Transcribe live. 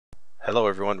Hello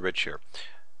everyone, Rich here.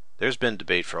 There's been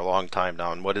debate for a long time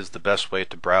now on what is the best way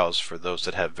to browse for those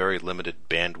that have very limited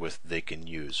bandwidth they can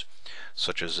use,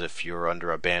 such as if you're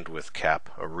under a bandwidth cap,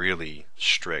 a really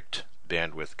strict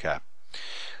bandwidth cap.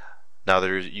 Now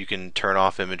you can turn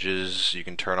off images, you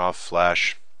can turn off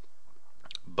flash,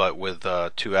 but with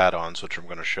two add-ons, which I'm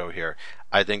going to show here,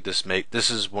 I think this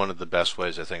is one of the best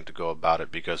ways I think to go about it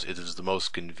because it is the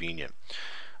most convenient.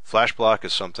 Flashblock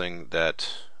is something that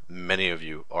many of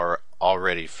you are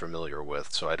already familiar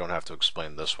with, so I don't have to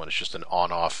explain this one. It's just an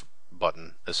on-off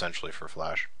button essentially for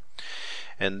Flash.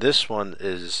 And this one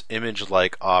is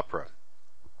ImgLikeOpera,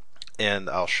 and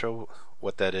I'll show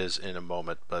what that is in a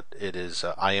moment, but it is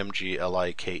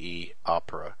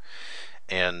ImgLikeOpera.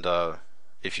 And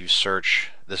if you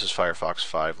search, this is Firefox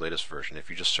 5 latest version,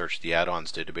 if you just search the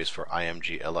add-ons database for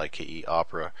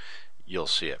ImgLikeOpera, you'll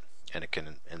see it and it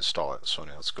can install it. So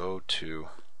now let's go to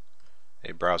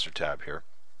a browser tab here.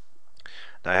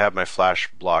 Now I have my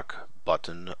Flashblock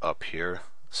button up here,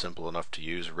 simple enough to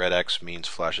use. Red X means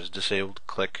Flash is disabled.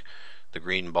 Click. The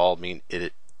green ball means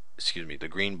it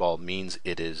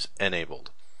is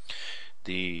enabled.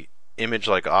 The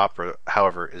ImgLikeOpera,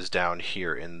 however, is down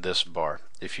here in this bar.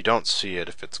 If you don't see it,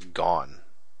 if it's gone,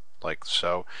 like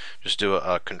so, just do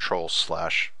a control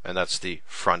slash, and that's the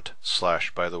front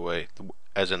slash, by the way,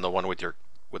 as in the one with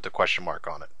the question mark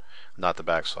on it, not the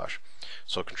backslash.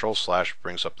 So control slash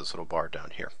brings up this little bar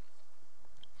down here.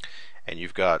 And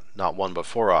you've got not one but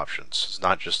four options. It's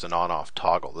not just an on-off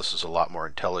toggle. This is a lot more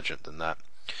intelligent than that.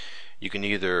 You can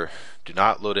either do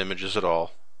not load images at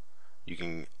all. You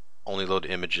can only load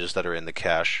images that are in the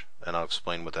cache, and I'll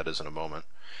explain what that is in a moment.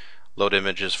 Load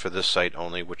images for this site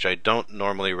only, which I don't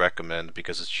normally recommend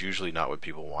because it's usually not what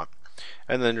people want.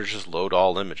 And then there's just load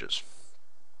all images.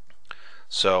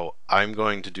 So I'm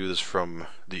going to do this from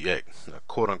the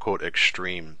quote-unquote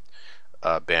extreme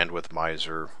bandwidth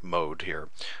miser mode here.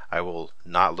 I will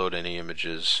not load any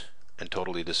images and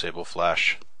totally disable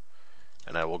Flash,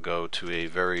 and I will go to a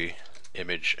very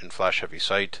image and Flash heavy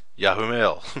site, Yahoo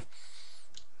Mail.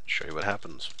 Show you what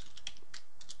happens.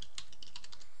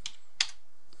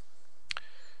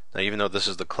 Now, even though this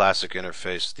is the classic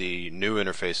interface, the new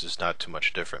interface is not too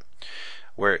much different.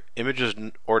 Where images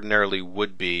ordinarily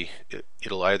would be,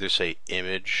 it'll either say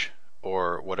image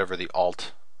or whatever the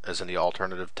alt, as in the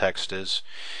alternative text is.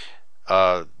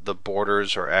 The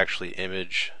borders are actually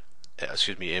images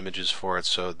for it,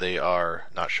 so they are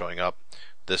not showing up.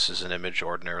 This is an image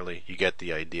ordinarily. You get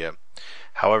the idea.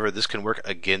 However, this can work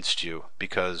against you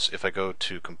because if I go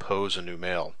to compose a new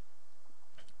mail,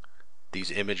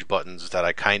 these image buttons that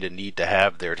I kind of need to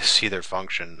have there to see their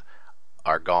function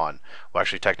are gone. Well,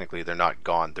 actually, technically, they're not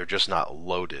gone. They're just not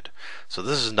loaded. So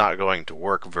this is not going to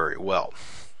work very well.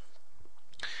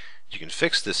 You can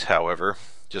fix this, however,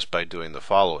 just by doing the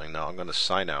following. Now, I'm going to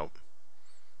sign out.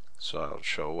 So I'll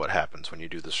show what happens when you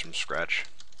do this from scratch.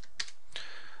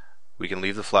 We can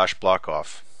leave the flash block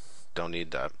off. Don't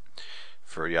need that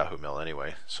for Yahoo Mail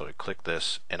anyway. So I click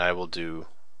this, and I will do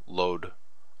load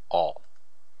all.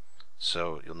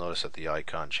 So you'll notice that the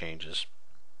icon changes.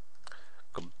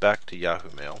 Go back to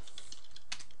Yahoo Mail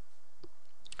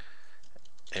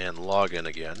and log in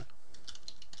again.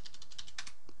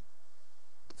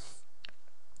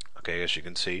 Okay, as you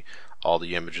can see, all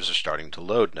the images are starting to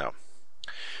load now.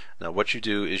 Now what you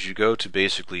do is you go to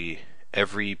basically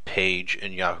every page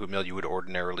in Yahoo Mail you would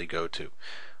ordinarily go to,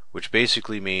 which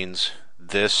basically means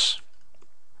this,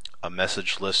 a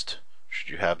message list, should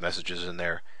you have messages in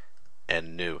there,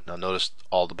 and new. Now notice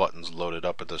all the buttons loaded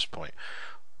up at this point.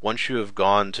 Once you have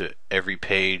gone to every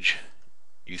page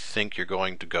you think you're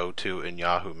going to go to in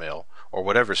Yahoo Mail, or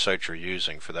whatever site you're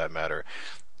using for that matter,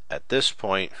 at this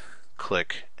point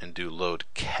click and do load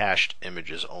cached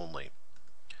images only.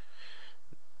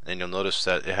 And you'll notice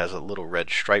that it has a little red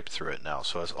stripe through it now,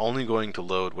 so it's only going to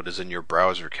load what is in your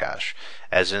browser cache,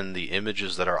 as in the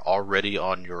images that are already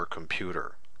on your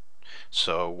computer.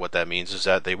 So what that means is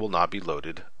that they will not be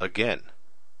loaded again,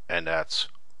 and that's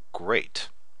great.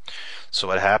 So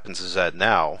what happens is that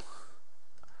now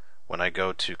when I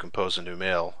go to compose a new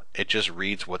mail, it just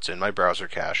reads what's in my browser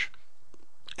cache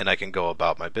and I can go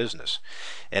about my business.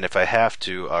 And if I have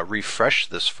to refresh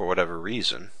this for whatever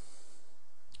reason,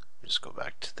 just go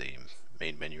back to the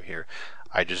main menu here,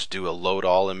 I just do a load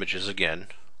all images again,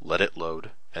 let it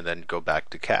load, and then go back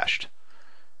to cached.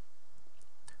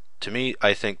 To me,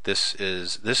 I think this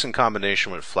in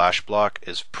combination with Flashblock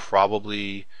is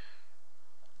probably,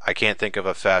 I can't think of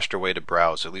a faster way to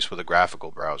browse, at least with a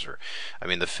graphical browser. I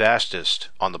mean, the fastest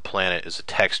on the planet is a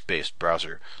text-based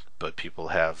browser, but people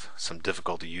have some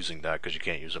difficulty using that because you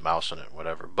can't use a mouse on it,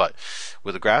 whatever. But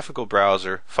with a graphical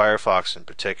browser, Firefox in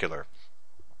particular,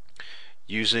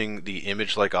 using the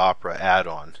ImgLikeOpera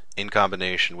add-on in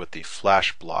combination with the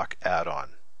Flashblock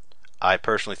add-on. I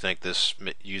personally think this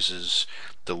uses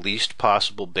the least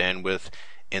possible bandwidth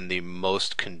in the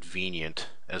most convenient,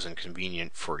 as in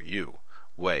convenient for you,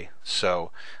 way.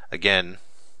 So again,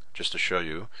 just to show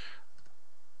you,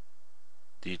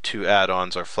 the two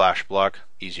add-ons are Flashblock,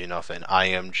 easy enough, and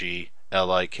ImgLikeOpera,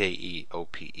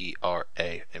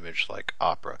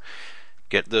 ImgLikeOpera.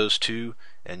 Get those two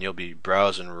and you'll be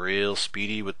browsing real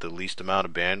speedy with the least amount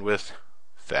of bandwidth,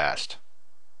 fast.